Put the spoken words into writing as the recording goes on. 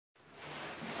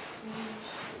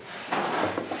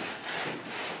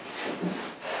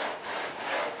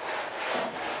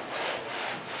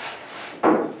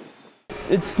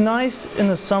it's nice in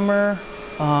the summer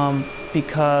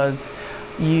because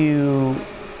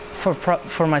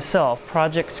for myself,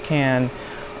 projects can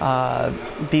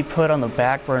be put on the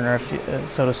back burner,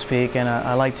 so to speak, and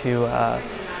I like to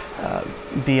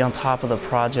be on top of the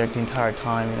project the entire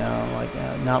time, you know, like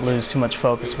not lose too much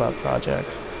focus about the project.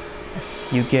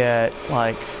 You get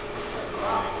like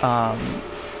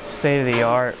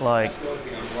state-of-the-art like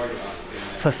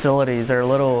facilities. They're a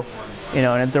little, you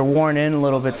know, and they're worn in a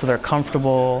little bit, so they're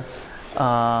comfortable.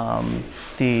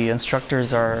 The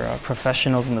instructors are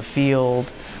professionals in the field,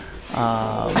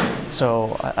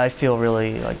 so I feel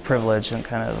really like privileged and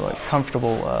kind of like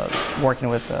comfortable working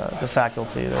with the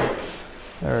faculty.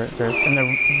 They're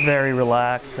very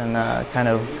relaxed and kind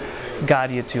of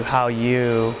guide you to how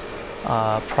you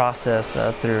process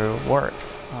through work.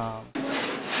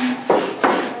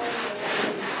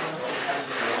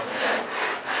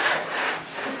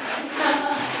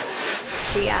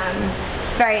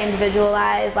 It's very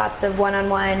individualized, lots of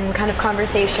one-on-one kind of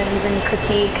conversations and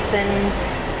critiques,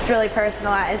 and it's really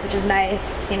personalized, which is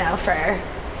nice, you know, for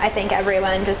I think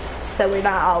everyone, just so we're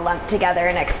not all lumped together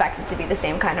and expected to be the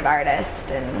same kind of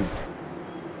artist. And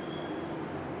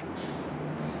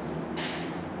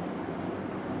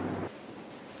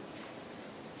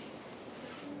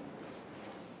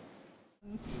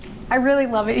I really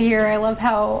love it here. I love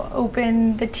how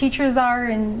open the teachers are,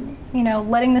 and you know,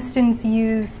 letting the students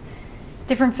use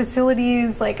different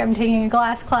facilities. Like I'm taking a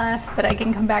glass class, but I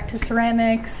can come back to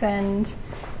ceramics, and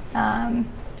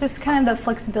just kind of the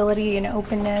flexibility and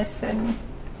openness, and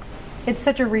it's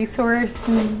such a resource.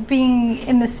 And being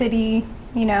in the city,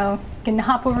 you know, you can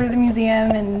hop over to the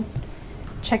museum and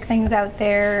check things out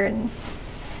there, and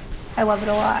I love it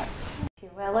a lot.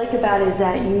 What I like about it is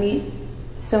that you meet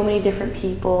so many different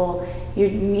people. You're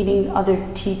meeting other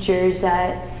teachers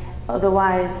that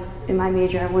otherwise in my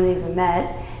major I wouldn't even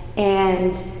met,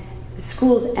 and the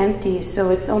school's empty, so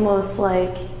it's almost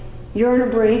like you're on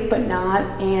a break but not,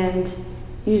 and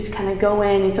you just kind of go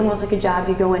in. It's almost like a job.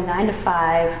 You go in 9 to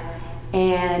 5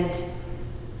 and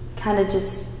kind of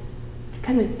just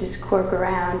clerk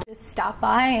around. Just stop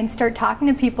by and start talking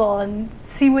to people and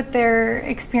see what their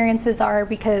experiences are,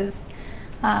 because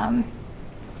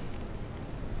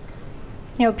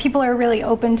you know, people are really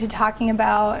open to talking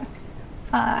about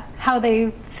how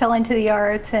they fell into the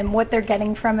arts and what they're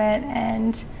getting from it,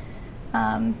 and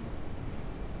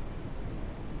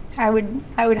I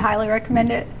would highly recommend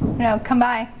it. You know, come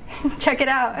by, check it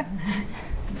out.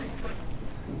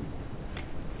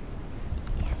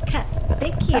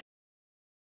 Thank you.